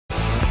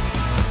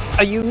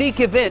A unique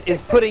event is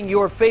putting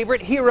your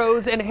favorite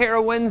heroes and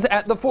heroines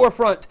at the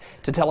forefront.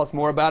 To tell us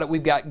more about it,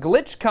 we've got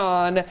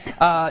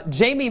GlitchCon,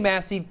 Jamie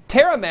Massey,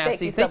 Tara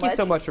Massey. Thank you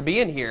so much for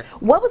being here.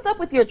 What was up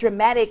with your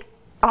dramatic,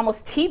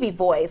 almost TV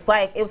voice?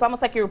 Like, it was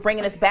almost like you were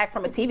bringing us back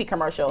from a TV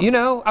commercial. You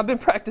know, I've been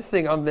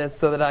practicing on this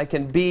so that I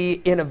can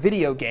be in a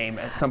video game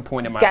at some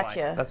point in my life.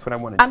 That's what I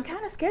want to do. I'm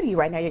kind of scared of you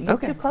right now. You're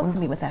too close to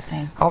me with that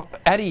thing.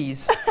 At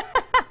ease.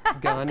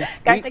 Gun.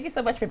 Guys, thank you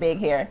so much for being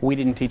here. We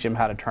didn't teach him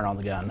how to turn on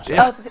the gun. So.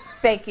 Oh,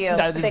 thank you.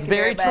 That is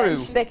very true.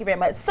 Thank you very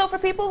much. So for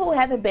people who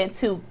haven't been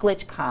to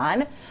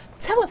GlitchCon,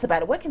 tell us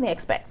about it. What can they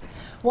expect?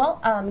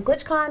 Well,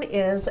 GlitchCon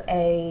is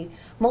a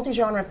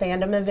multi-genre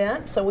fandom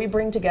event, so we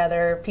bring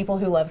together people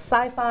who love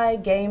sci-fi,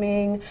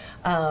 gaming,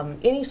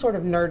 any sort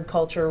of nerd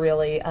culture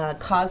really.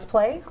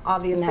 Cosplay,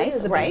 obviously,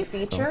 is a big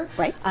feature.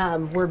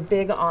 We're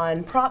big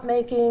on prop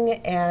making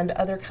and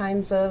other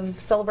kinds of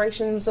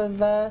celebrations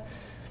of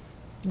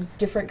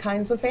different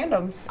kinds of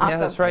fandoms. Yeah,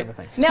 that's right.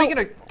 Speaking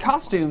of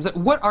costumes,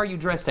 what are you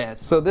dressed as?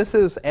 So this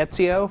is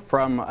Ezio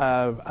from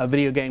a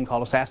video game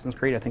called Assassin's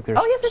Creed. I think there's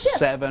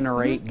 7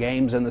 or 8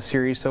 games in the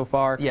series so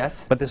far.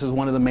 Yes. But this is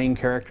one of the main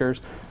characters,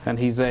 and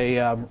he's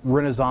a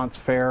Renaissance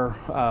fair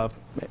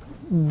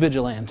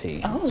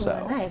vigilante. Oh,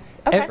 so. nice.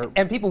 Okay.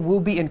 And people will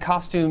be in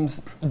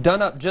costumes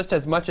done up just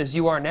as much as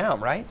you are now,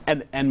 right?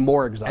 And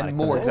more exotic. And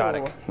more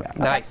exotic. Yeah.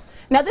 Nice.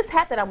 Now this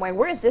hat that I'm wearing,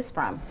 where is this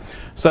from?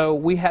 So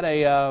we had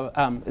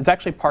it's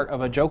actually part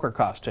of a Joker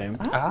costume,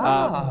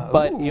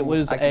 but it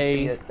was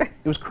it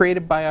was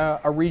created by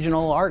a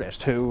regional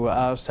artist who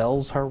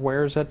sells her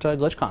wares at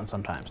GlitchCon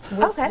sometimes.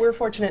 We're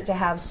fortunate to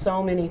have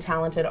so many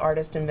talented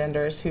artists and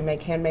vendors who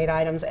make handmade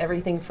items,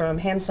 everything from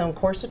hand-sewn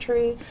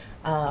corsetry,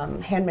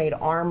 handmade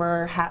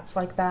armor, hats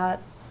like that.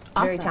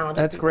 Very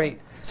talented. That's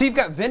great. So you've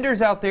got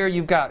vendors out there,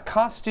 you've got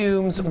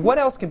costumes. What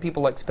else can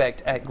people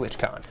expect at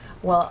GlitchCon?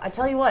 Well, I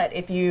tell you what,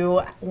 if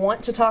you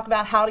want to talk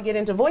about how to get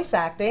into voice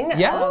acting,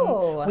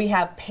 we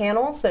have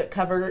panels that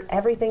cover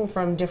everything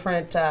from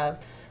different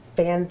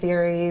fan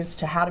theories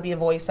to how to be a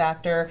voice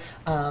actor,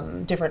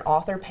 different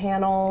author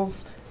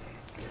panels,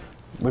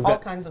 all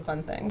kinds of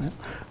fun things.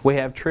 We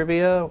have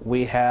trivia,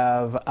 we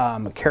have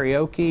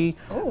karaoke,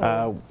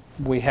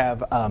 we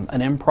have an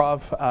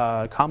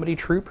improv comedy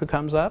troupe who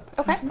comes up.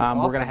 Okay.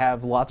 We're going to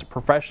have lots of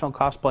professional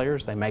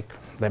cosplayers. They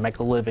make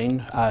a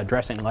living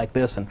dressing like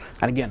this, and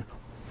again,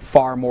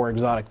 far more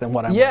exotic than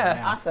what I'm wearing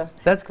now. Awesome.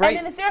 That's great. And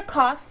then is there a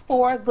cost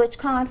for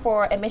GlitchCon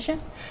for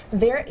admission?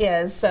 There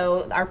is.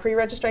 So our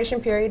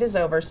pre-registration period is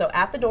over. So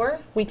at the door,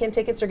 weekend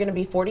tickets are going to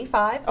be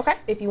 $45. Okay.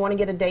 If you want to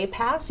get a day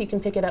pass, you can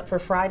pick it up for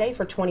Friday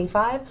for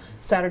 $25,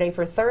 Saturday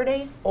for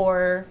 $30,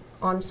 or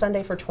on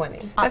Sunday for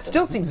 $20. That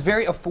still seems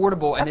very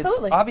affordable, and it's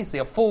obviously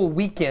a full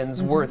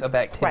weekend's worth of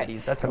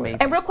activities. That's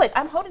amazing. And real quick,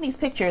 I'm holding these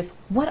pictures.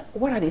 What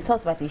are these? Tell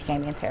us about these,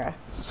 Jamie and Tara.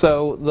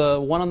 So the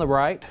one on the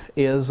right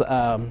is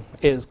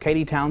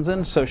Katie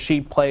Townsend. So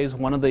she plays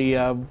one of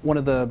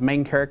the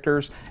main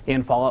characters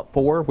in Fallout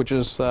 4, which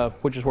is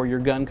where your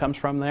gun comes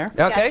from there.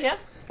 Okay. Gotcha.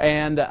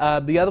 And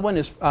the other one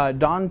is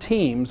Don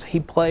Teams.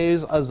 He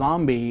plays a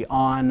zombie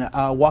on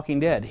Walking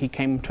Dead. He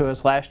came to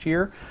us last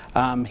year.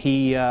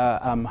 He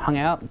hung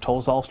out and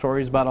told us all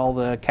stories about all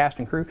the cast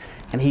and crew.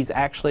 And he's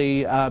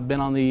actually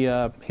been on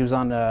he was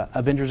on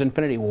Avengers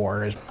Infinity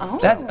War.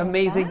 That's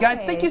amazing.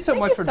 Guys, thank you so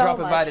much for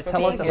dropping by to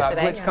tell us about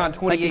GlitchCon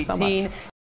 2018.